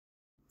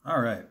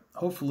Alright,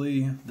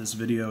 hopefully this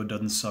video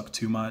doesn't suck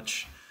too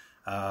much.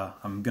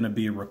 I'm going to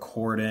be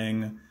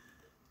recording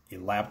a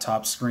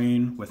laptop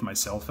screen with my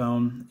cell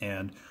phone,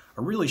 and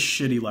a really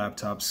shitty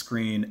laptop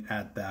screen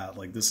at that.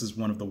 Like, this is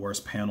one of the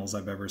worst panels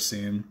I've ever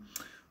seen.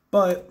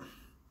 But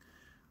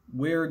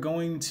we're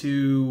going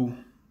to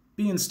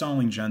be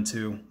installing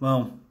Gentoo.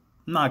 Well,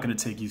 I'm not going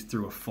to take you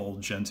through a full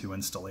Gentoo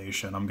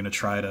installation. I'm going to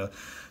try to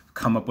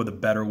come up with a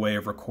better way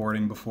of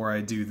recording before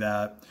I do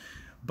that.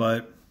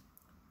 But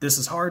this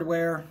is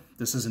hardware,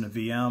 this isn't a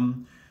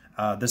VM,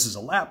 this is a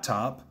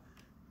laptop,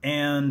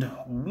 and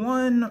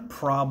one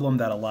problem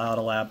that a lot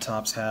of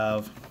laptops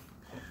have,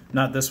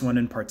 not this one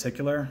in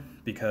particular,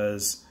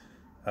 because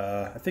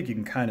I think you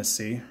can kind of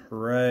see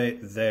right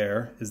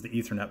there is the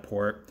Ethernet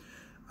port,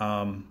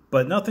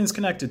 but nothing's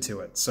connected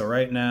to it. So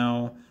right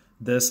now,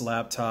 this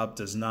laptop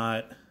does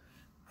not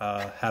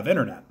have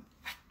internet,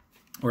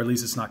 or at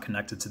least it's not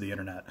connected to the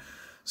internet.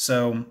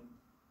 So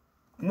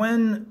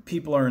when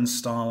people are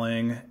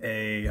installing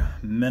a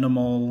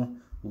minimal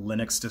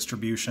Linux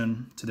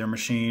distribution to their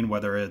machine,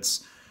 whether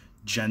it's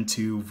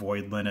Gentoo,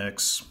 Void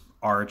Linux,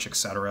 Arch,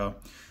 etc.,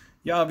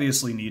 you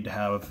obviously need to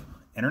have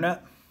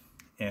internet.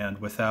 And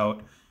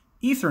without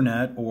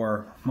Ethernet,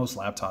 or most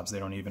laptops, they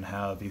don't even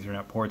have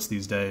Ethernet ports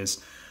these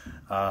days,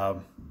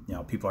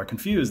 people are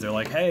confused. They're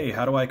like, hey,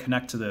 how do I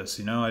connect to this?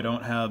 I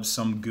don't have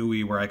some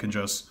GUI where I can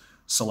just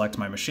select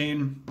my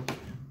machine.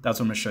 That's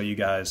what I'm going to show you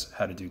guys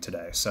how to do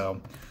today. So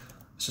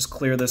let's just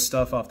clear this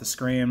stuff off the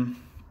screen.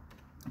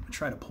 I'm going to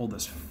try to pull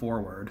this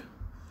forward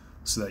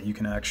so that you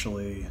can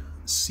actually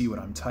see what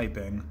I'm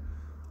typing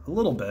a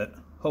little bit.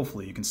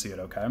 Hopefully you can see it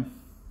okay.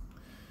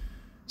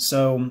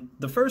 So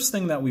the first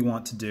thing that we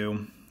want to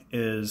do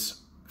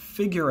is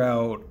figure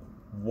out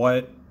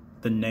what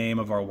the name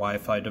of our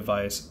Wi-Fi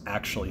device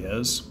actually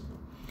is.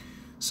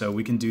 So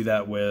we can do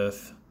that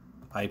with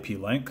IP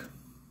link.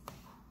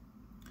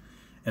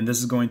 And this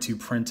is going to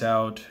print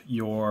out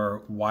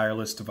your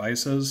wireless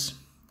devices.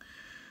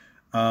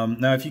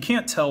 Now, if you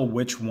can't tell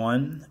which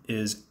one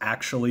is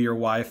actually your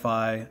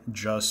Wi-Fi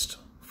just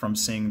from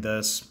seeing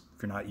this,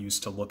 if you're not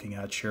used to looking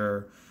at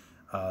your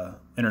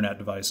internet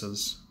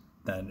devices,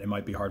 then it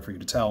might be hard for you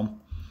to tell.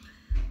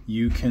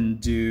 You can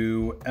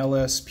do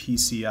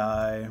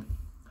lspci-k,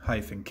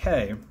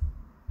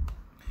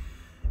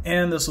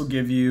 and this will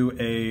give you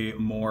a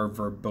more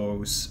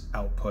verbose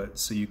output.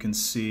 So you can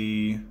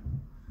see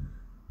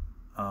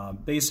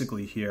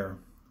basically here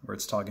where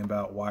it's talking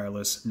about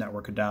wireless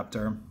network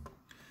adapter.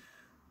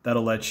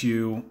 That'll let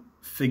you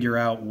figure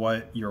out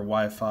what your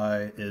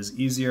Wi-Fi is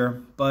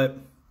easier, but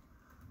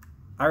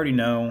I already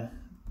know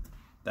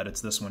that it's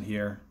this one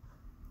here,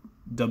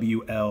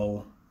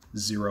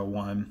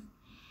 WL01.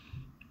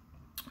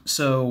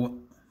 So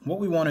what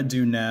we want to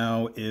do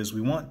now is we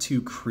want to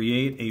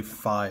create a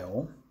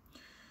file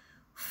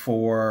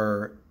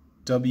for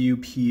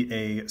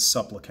WPA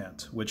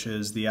supplicant, which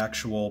is the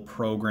actual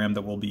program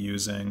that we'll be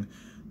using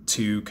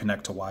to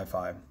connect to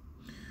Wi-Fi.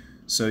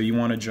 So you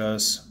want to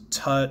just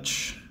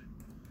touch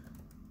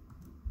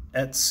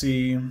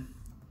etc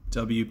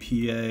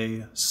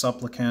WPA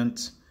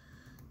supplicant,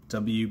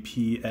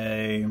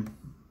 WPA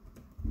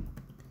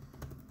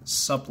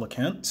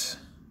supplicant,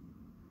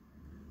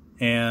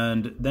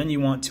 and then you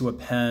want to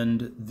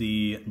append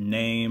the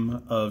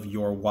name of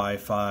your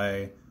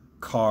Wi-Fi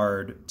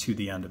card to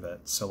the end of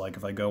it. So like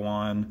if I go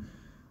on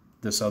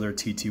this other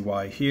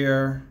TTY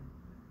here,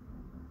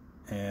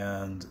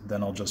 and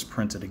then I'll just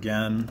print it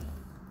again,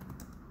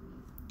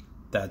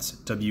 that's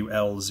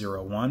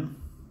WL01.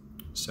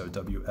 So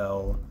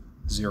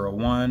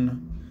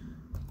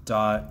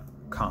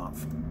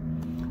WL01.conf.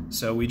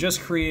 So we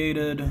just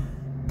created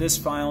this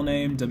file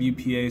name,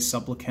 WPA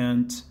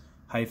supplicant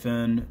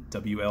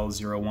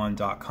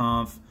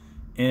 -WL01.conf,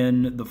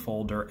 in the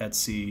folder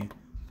etc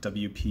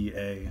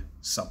WPA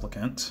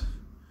supplicant.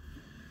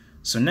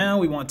 So now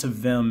we want to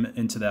vim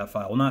into that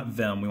file. Well, not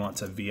vim, we want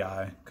to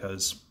VI,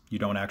 because you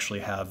don't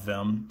actually have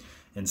vim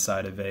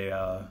inside of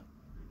a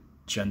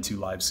Gentoo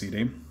live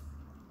CD.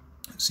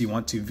 So you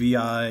want to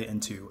VI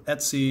into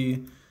etc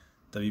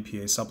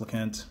WPA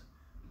supplicant,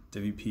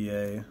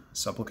 WPA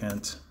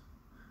supplicant,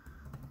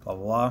 blah,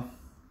 blah, blah.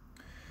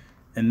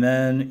 And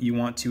then you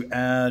want to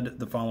add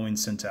the following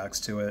syntax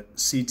to it: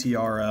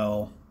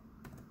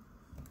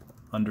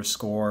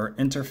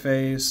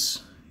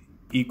 ctrl_interface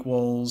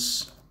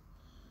equals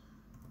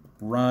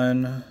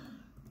run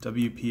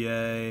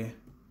WPA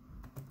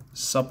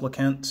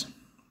supplicant.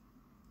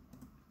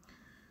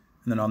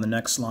 And then on the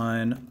next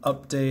line,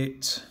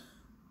 update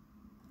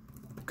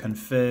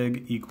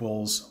config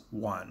equals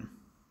 1.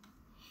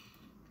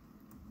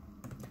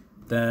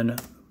 Then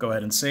go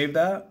ahead and save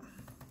that.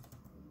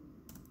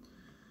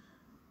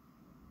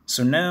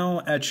 So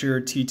now at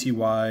your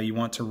TTY, you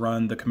want to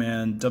run the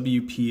command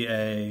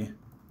WPA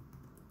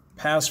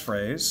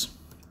passphrase,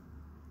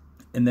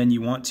 and then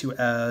you want to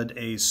add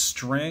a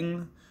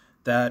string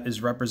that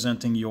is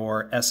representing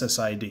your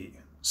SSID.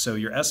 So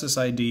your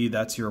SSID,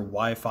 that's your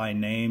Wi-Fi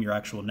name, your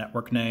actual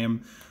network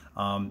name.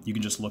 You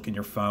can just look in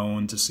your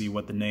phone to see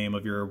what the name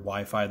of your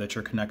Wi-Fi that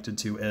you're connected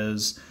to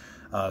is.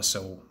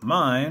 So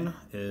mine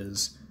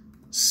is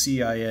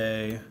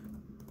CIA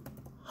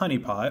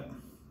honeypot.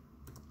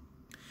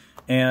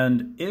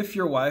 And if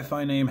your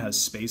Wi-Fi name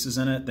has spaces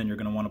in it, then you're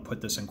going to want to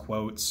put this in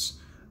quotes.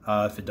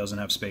 If it doesn't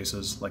have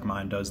spaces like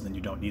mine does, then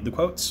you don't need the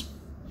quotes.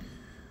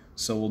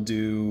 So we'll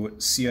do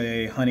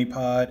CIA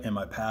honeypot, and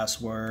my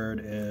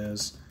password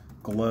is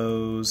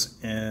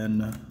glows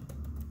in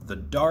the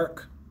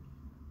dark.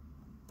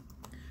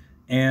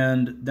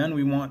 And then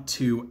we want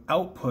to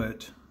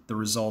output the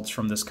results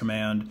from this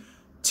command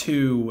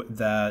to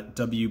that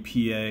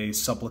WPA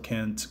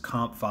supplicant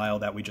conf file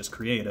that we just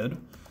created.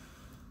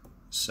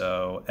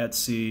 So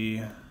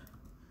etc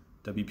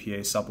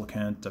WPA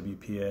supplicant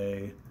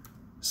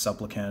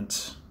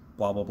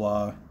blah blah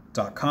blah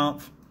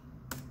 .conf.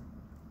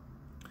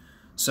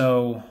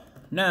 So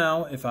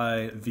now if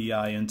I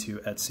VI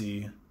into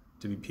etc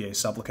WPA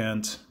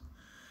supplicant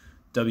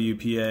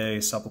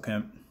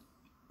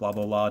blah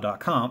blah blah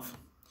 .conf,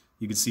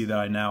 you can see that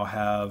I now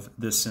have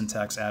this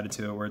syntax added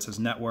to it where it says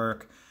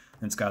network,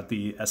 and it's got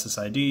the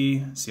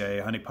SSID,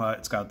 CIA honeypot,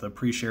 it's got the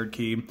pre-shared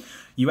key.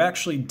 You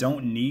actually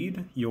don't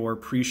need your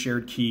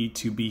pre-shared key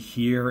to be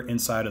here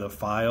inside of the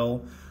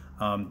file.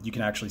 You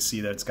can actually see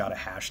that it's got a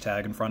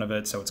hashtag in front of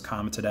it, so it's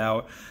commented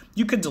out.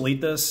 You could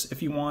delete this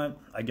if you want.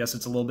 I guess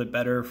it's a little bit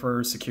better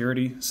for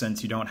security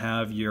since you don't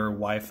have your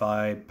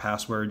Wi-Fi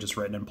password just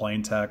written in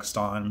plain text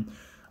on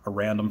a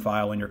random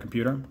file in your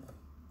computer.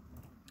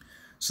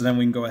 So then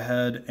we can go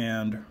ahead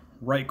and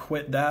right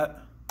quit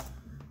that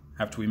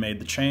after we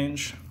made the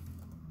change.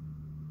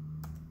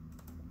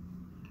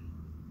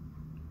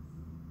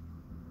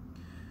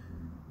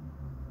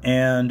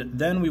 And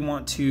then we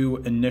want to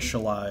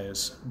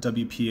initialize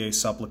WPA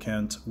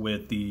supplicant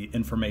with the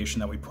information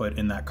that we put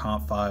in that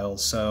conf file.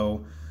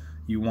 So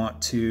you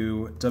want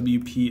to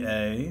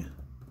WPA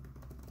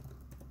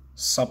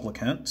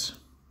supplicant,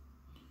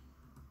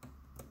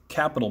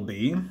 capital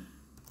B,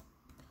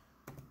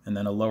 and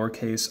then a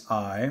lowercase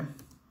I,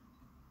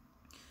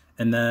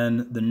 and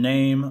then the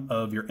name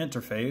of your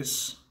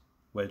interface,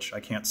 which I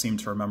can't seem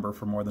to remember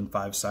for more than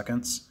 5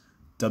 seconds,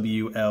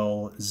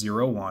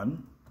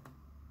 WL01.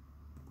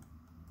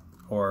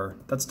 Or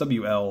that's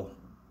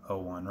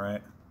WL01,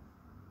 right?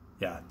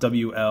 Yeah,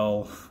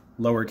 WL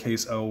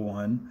lowercase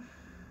 01.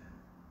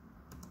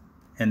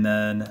 And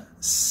then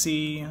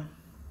C,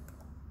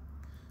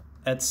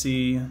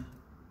 etc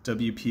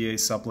WPA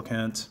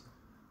supplicant.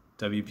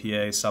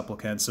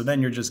 So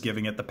then you're just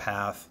giving it the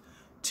path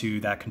to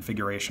that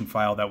configuration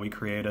file that we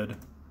created.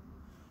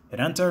 Hit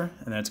enter,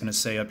 and then it's going to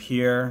say up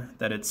here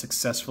that it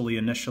successfully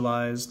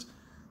initialized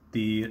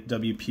the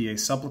WPA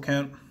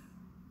supplicant.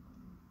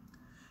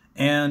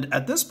 And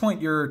at this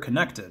point, you're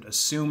connected,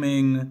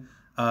 assuming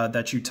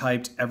that you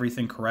typed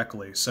everything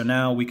correctly. So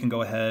now we can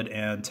go ahead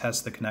and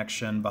test the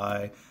connection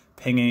by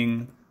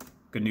pinging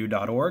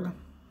gnu.org.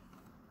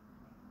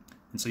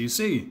 And so you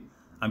see,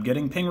 I'm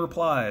getting ping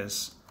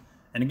replies.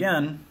 And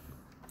again,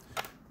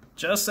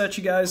 just so that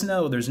you guys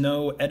know, there's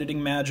no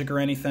editing magic or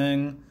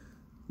anything.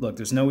 Look,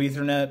 there's no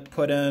Ethernet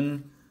put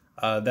in.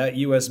 That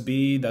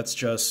USB, that's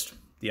just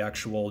the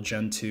actual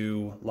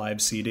Gentoo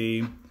live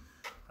CD.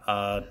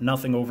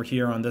 Nothing over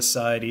here on this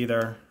side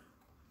either.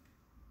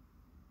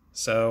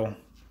 So,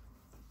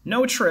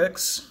 no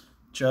tricks,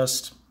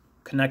 just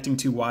connecting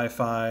to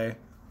Wi-Fi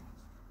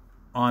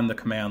on the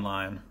command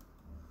line.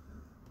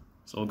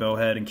 So we'll go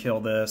ahead and kill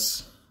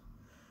this,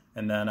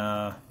 and then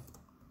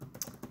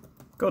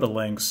go to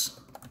links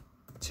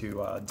to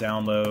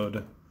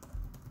download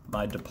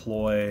my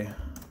deploy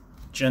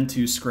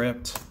Gentoo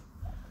script,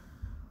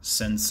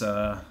 since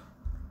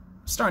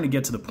starting to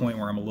get to the point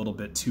where I'm a little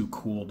bit too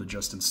cool to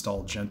just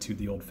install Gentoo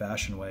the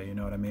old-fashioned way, you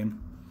know what I mean?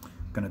 I'm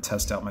gonna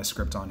test out my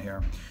script on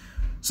here.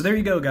 So there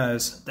you go,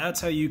 guys. That's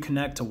how you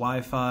connect to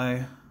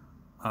Wi-Fi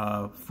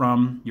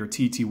from your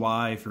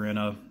TTY if you're in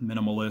a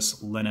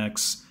minimalist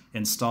Linux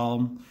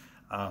install.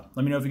 Let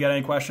me know if you got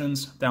any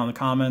questions down in the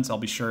comments. I'll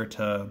be sure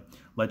to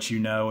let you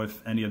know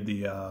if any of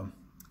the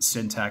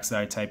syntax that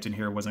I typed in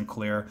here wasn't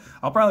clear.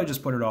 I'll probably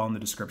just put it all in the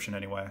description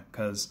anyway,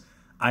 because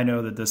I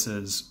know that this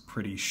is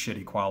pretty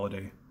shitty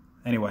quality.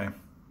 Anyway,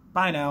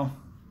 bye now.